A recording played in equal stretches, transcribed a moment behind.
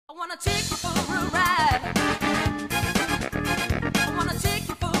wanna take you for a ride. I wanna take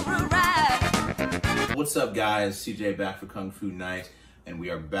you for a ride. What's up, guys? CJ back for Kung Fu Night, and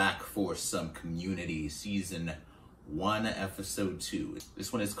we are back for some Community Season 1, Episode 2.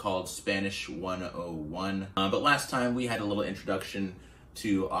 This one is called Spanish 101. But last time we had a little introduction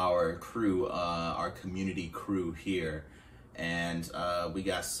to our crew, our community crew here. And we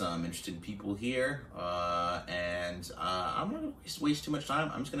got some interesting people here. And I'm not gonna waste too much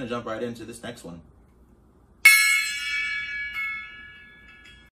time. I'm just gonna jump right into this next one.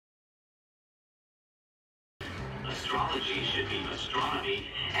 Astrology should be astronomy,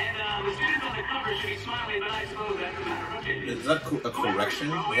 and the students on the cover should be smiling, but I suppose that's a matter of opinion. Is that a correction?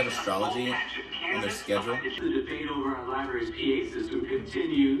 We have astrology in their schedule? The debate over our library's PA system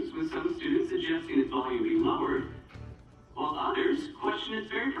continues, with some students suggesting its volume be lowered, while others question its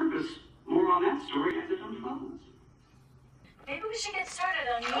very purpose. More on that story as it unfolds. Maybe we should get started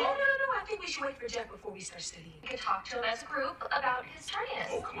on No. I think we should wait for Jeff before we start studying. We could talk to him as a group about his tardiness.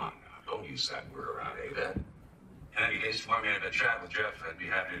 Oh, come on now. Don't use that word around, Ava. In any case, if you want me to have a chat with Jeff, I'd be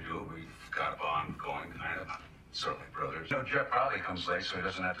happy to do it. We've got a bond going, kind of. Certainly, brothers. You know, Jeff probably comes late, so he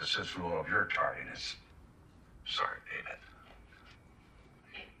doesn't have to sit through all of your tardiness. Sorry, David.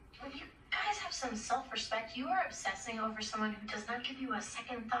 When you guys have some self-respect, you are obsessing over someone who does not give you a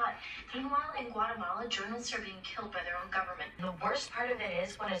second thought. Meanwhile, in Guatemala, journalists are being killed by their own government. And the worst part of it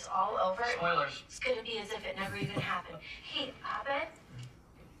is, when it's all over, Spoilers. it's going to be as if it never even happened. Hey, Abed,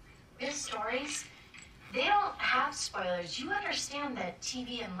 these stories, they don't have spoilers. You understand that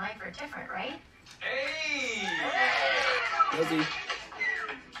TV and life are different, right? Hey! Lizzie.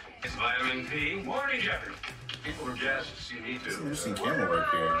 It's Vitamin P. Morning, Jeffrey. People were jazzed to see me, too. Some interesting camera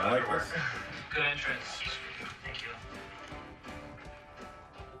work here. I like this. Good entrance. Thank you.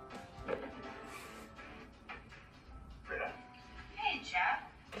 Hey, Jeff.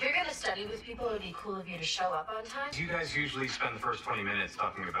 If you're going to study with people, it would be cool of you to show up on time. You guys usually spend the first 20 minutes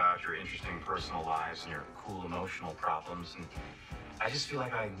talking about your interesting personal lives and your cool emotional problems, and I just feel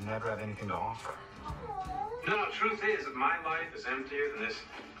like I never have anything to offer. No, truth is that my life is emptier than this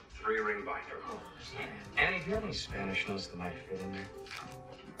 3-ring binder. Annie, do you have any Spanish notes that might fit in there?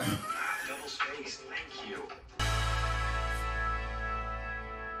 Double spaced, thank you.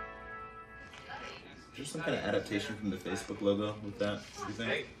 Is there some kind of adaptation from the Facebook logo with that? Do you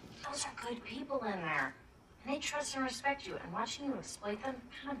think? Those are good people in there. And they trust and respect you. And watching you exploit them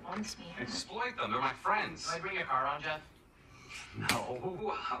kind of bums me out. Exploit them, they're my friends. Can I bring your car on, Jeff? No,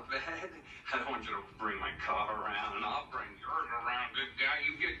 Abed. I don't want you to bring my car around, and I'll bring yours around. Good guy,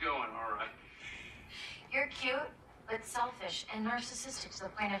 you get going, all right? You're cute, but selfish and narcissistic to the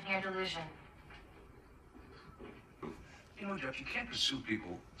point of near delusion. You know, Jeff, you can't pursue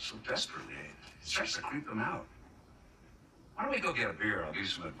people so desperately. It starts to creep them out. Why don't we go get a beer? I'll give you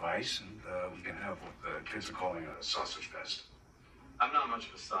some advice, and we can have what the kids are calling a sausage fest. I'm not much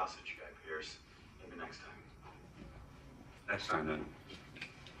of a sausage guy, Pierce. Maybe next time. Next time, then.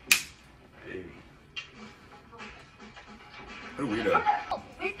 Hey. What a weirdo. Oh,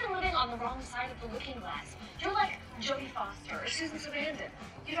 we've been living on the wrong side of the looking glass. You're like Jodie Foster or Susan Sarandon.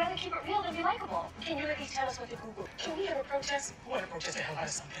 You'd rather keep it real than be likable. Can you at least tell us what to Google? Can we have a protest? I want to protest the hell out of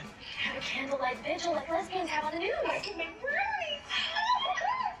something. Have a candlelight vigil like lesbians have on the news. I can make brownies.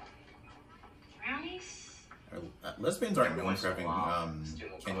 Brownies? Lesbians aren't known for having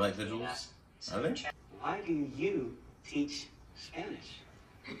candlelight vigils, are they? Why do you teach Spanish?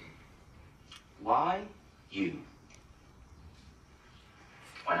 Why you?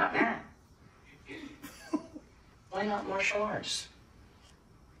 Why not math? Why not martial arts?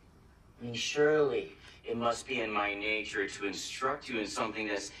 I mean, surely it must be in my nature to instruct you in something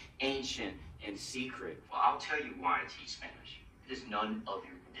that's ancient and secret. Well, I'll tell you why I teach Spanish. It is none of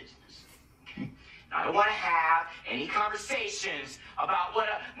your business. Okay? Now, I don't want to have any conversations about what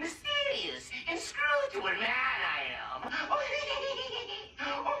a mysterious and screwed man I am.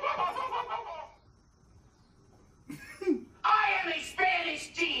 I am a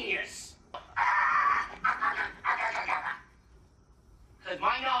Spanish genius. Because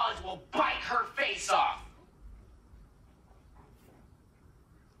my knowledge will bite her face off.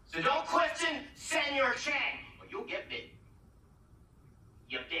 So don't question Senor Chang, or you'll get bit.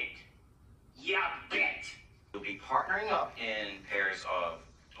 You bit. You bit. You'll be partnering up in pairs of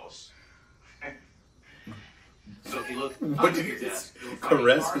dos. So if you look What under did your you desk, you'll find a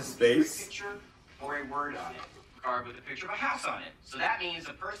caress card his with a face? picture or a word on it. Card with a picture of a house on it. So that means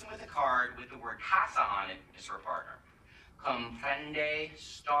the person with the card with the word casa on it is her partner. Comprende, I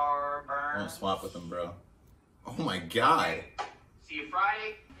Starburns. won't swap with them, bro. Oh my god. See you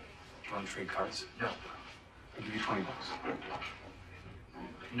Friday. Do you want to trade cards? No. I'll give you $20.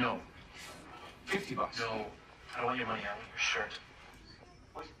 No. $50. No, I don't want your money. I want your shirt.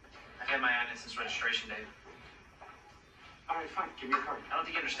 What? I've had my ad in since registration day. All right, fine. Give me your card. I don't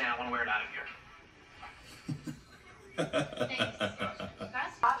think you understand. I want to wear it out of here. Thanks.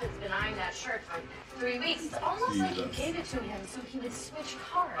 Robin's been eyeing that shirt for 3 weeks. It's almost like you gave it to him so he would switch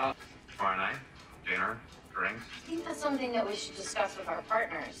cars. Tomorrow night, dinner, drinks. I think that's something that we should discuss with our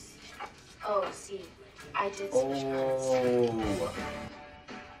partners. Oh, see, I did switch cars. Oh.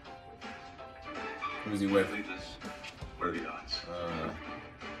 Who's he with? Believe this? What are the odds?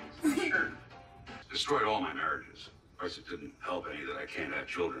 Sure. Destroyed all my marriages. Of course, it didn't help any that I can't have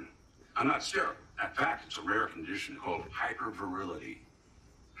children. I'm not sterile. In fact, it's a rare condition called hypervirility.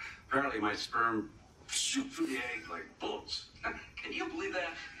 Apparently, my sperm shoot through the egg like bullets. Can you believe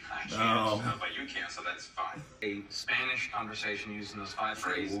that? I can't, No. but you can, so that's fine. A Spanish conversation using those 5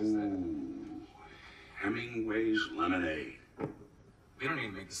 phrases. Ooh. Hemingway's lemonade. We don't need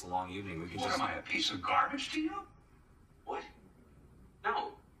to make this a long evening. We can What just. am I, a piece of garbage to you? What?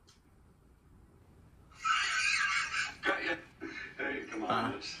 No. Got you. Hey, come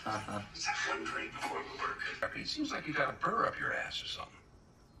on, let's have one drink before we work. It seems like you got a burr up your ass or something.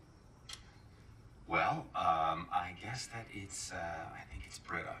 Well, I guess that it's, I think it's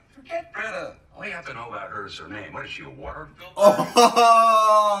Britta. Forget Britta. All you have to know about her is her name. What is she, a water bill?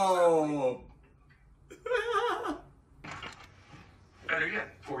 Oh! Better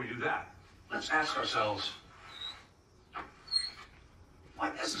yet, before we do that, let's ask ourselves,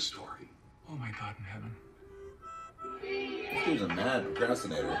 what is the story? Oh my God in heaven. This dude's a mad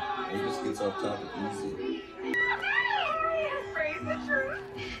procrastinator. He just gets off topic easy.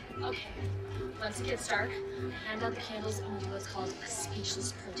 Okay, once it gets dark, hand out the candles and we'll do what's called a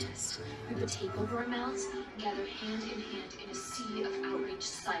speechless protest. We would take over our mouths and gather hand in hand in a sea of outraged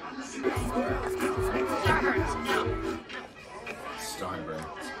silence. Starburns, no. Starburns.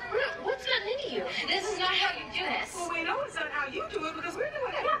 What's gotten into you? This is not how you do this. Well, we know it's not how you do it because we're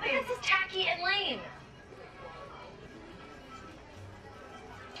doing it. Yeah, but this is tacky and lame.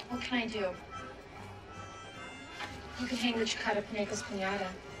 What can I do? You can hang the Chicata Paneco's pinata.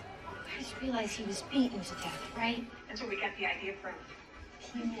 I just realized he was beaten to death, right? That's where we got the idea from.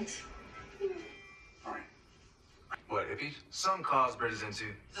 Damn it. All right. What, hippies? Some cause Britta's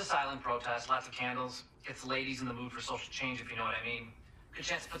into. It's a silent protest, lots of candles. Gets the ladies in the mood for social change, if you know what I mean. Good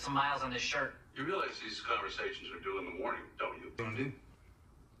chance to put some miles on this shirt. You realize these conversations are due in the morning, don't you? What do you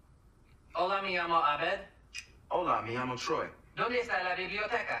Hola, me llamo Abed. Hola, me llamo Troy. ¿Dónde está la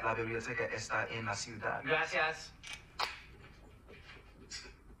biblioteca? La biblioteca está en la ciudad. Gracias.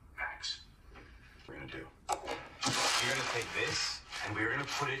 Max, what are we gonna do? We're gonna take this and we're gonna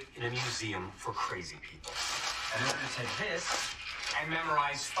put it in a museum for crazy people. And we're gonna take this and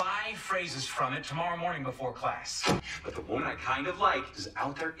memorize 5 phrases from it tomorrow morning before class. But the woman I kind of like is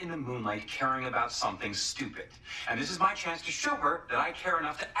out there in the moonlight caring about something stupid. And this is my chance to show her that I care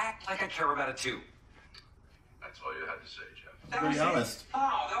enough to act like I care about it too. That's all you had to say, Jeff. Pretty honest.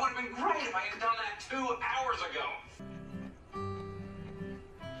 Oh, that would have been great if I had done that 2 hours ago.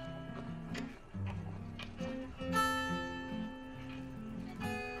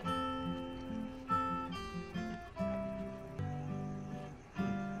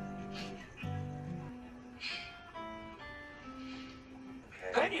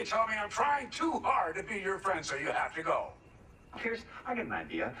 Then you tell me I'm trying too hard to be your friend, so you have to go. Pierce, I got an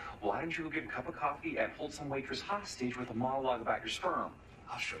idea. Why don't you go get a cup of coffee and hold some waitress hostage with a monologue about your sperm?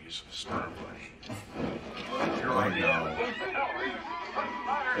 I'll show you some sperm, buddy. Oh no.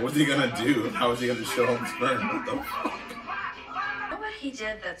 What was he gonna do? How was he gonna show him sperm? What the fuck? You know what he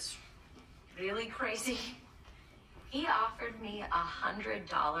did that's really crazy? He offered me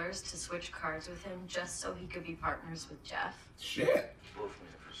 $100 to switch cards with him just so he could be partners with Jeff. Shit.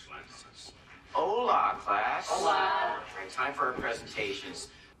 Hola, class. Hola. Right, time for our presentations.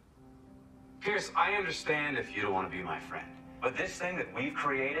 Pierce, I understand if you don't want to be my friend, but this thing that we've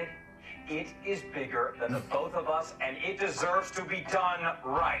created, it is bigger than the both of us, and it deserves to be done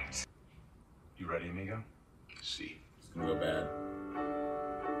right. You ready, amigo? See. It's gonna go bad.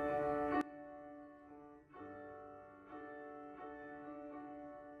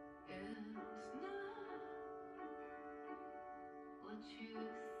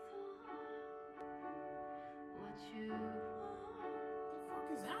 What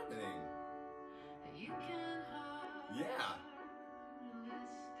is happening? Yeah.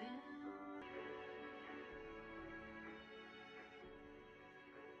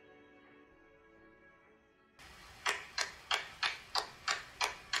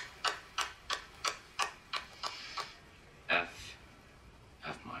 F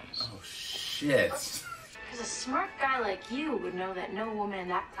minus. Oh shit. Because a smart guy like you would know that no woman in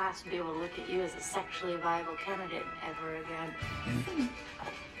that class would be able to look at you as a sexually viable candidate ever again.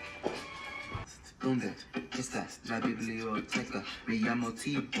 ¿Dónde estás? La biblioteca. Me llamo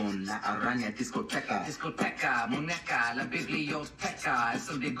T-Bone, la araña discoteca. Discoteca, muñeca, la biblioteca. Es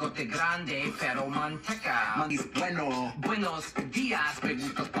un bigote grande, pero manteca. Mantis bueno. Buenos días, me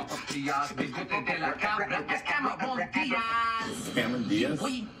gustan papas frías. Bigote de la cabra, es Cameron Diaz. Cameron Diaz?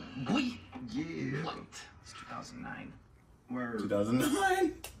 Oui. Yeah. What? It's 2009. Word.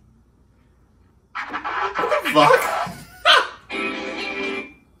 2009? What the fuck?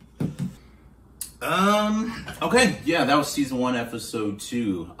 Okay, yeah, that was season 1, episode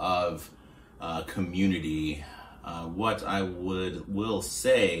 2 of Community. What I will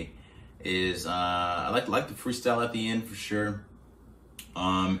say is I like the freestyle at the end for sure.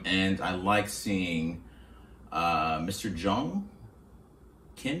 And I like seeing Mr. Jung,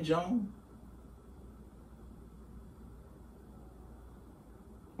 Ken Jung.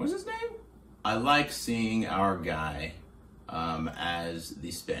 What's his name? I like seeing our guy as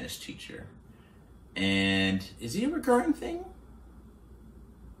the Spanish teacher. And is he a recurring thing?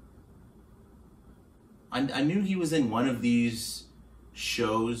 I knew he was in one of these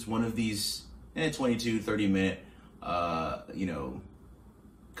shows, one of these 22, 30-minute,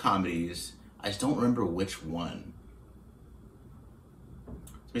 comedies. I just don't remember which one.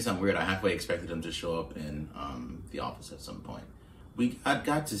 It's gonna sound weird. I halfway expected him to show up in The Office at some point. I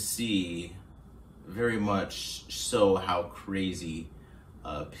got to see very much so how crazy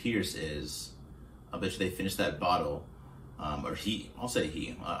Pierce is. I bet you they finished that bottle, or he, I'll say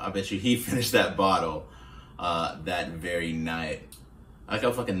he, I bet you he finished that bottle that very night. I like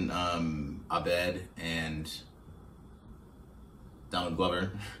how fucking Abed and Donald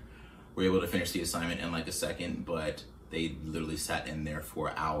Glover were able to finish the assignment in like a second, but they literally sat in there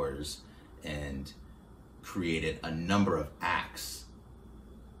for hours and created a number of acts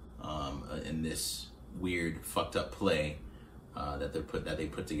in this weird, fucked up play that they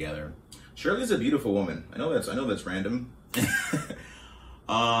put together. Shirley's a beautiful woman. I know that's random.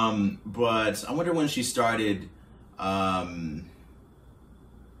 But I wonder when she started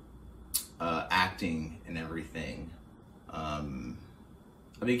acting and everything. I'd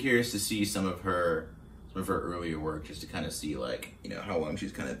be curious to see some of her earlier work, just to kind of see, like, how long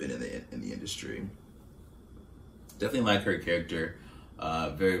she's kind of been in the industry. Definitely like her character.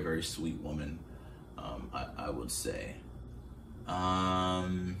 Very, very sweet woman, I would say.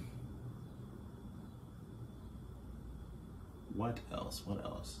 What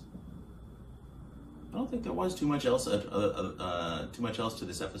else? I don't think there was too much else to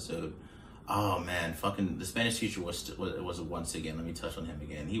this episode. Oh man, fucking the Spanish teacher was once again. Let me touch on him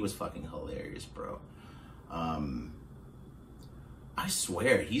again. He was fucking hilarious, bro. I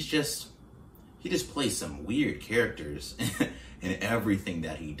swear, he just plays some weird characters in everything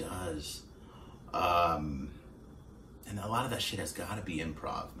that he does. And a lot of that shit has got to be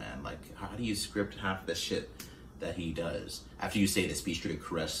improv, man. Like, how do you script half the shit that he does after you say the speech to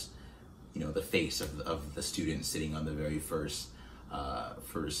caress, the face of the student sitting on the very first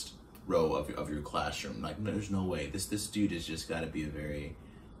row of your classroom? Like, there's no way. This dude has just got to be a very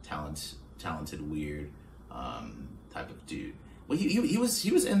talented, weird type of dude. Well, he was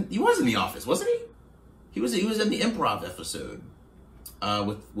in The Office, wasn't he? He was in the improv episode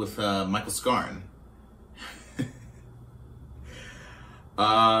with Michael Scarn.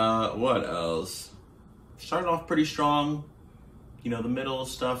 What else? Started off pretty strong. The middle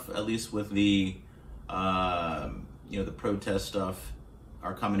stuff, at least with the the protest stuff,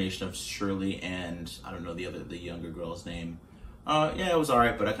 our combination of Shirley and I don't know the younger girl's name. Yeah, it was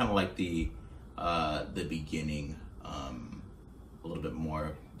alright, but I kind of like the beginning a little bit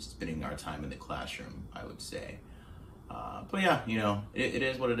more, spending our time in the classroom, I would say. But yeah, it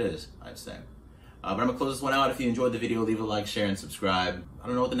is what it is, I'd say. But I'm gonna close this one out. If you enjoyed the video, leave a like, share, and subscribe. I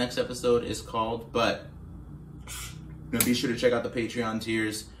don't know what the next episode is called, but be sure to check out the Patreon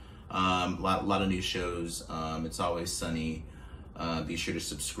tiers. Lot of new shows. It's Always Sunny. Be sure to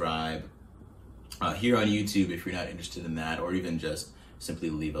subscribe here on YouTube if you're not interested in that, or even just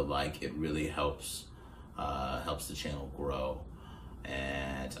simply leave a like. It really helps the channel grow.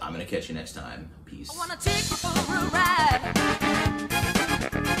 And I'm gonna catch you next time. Peace. I wanna take you for a ride.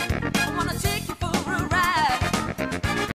 I wanna take you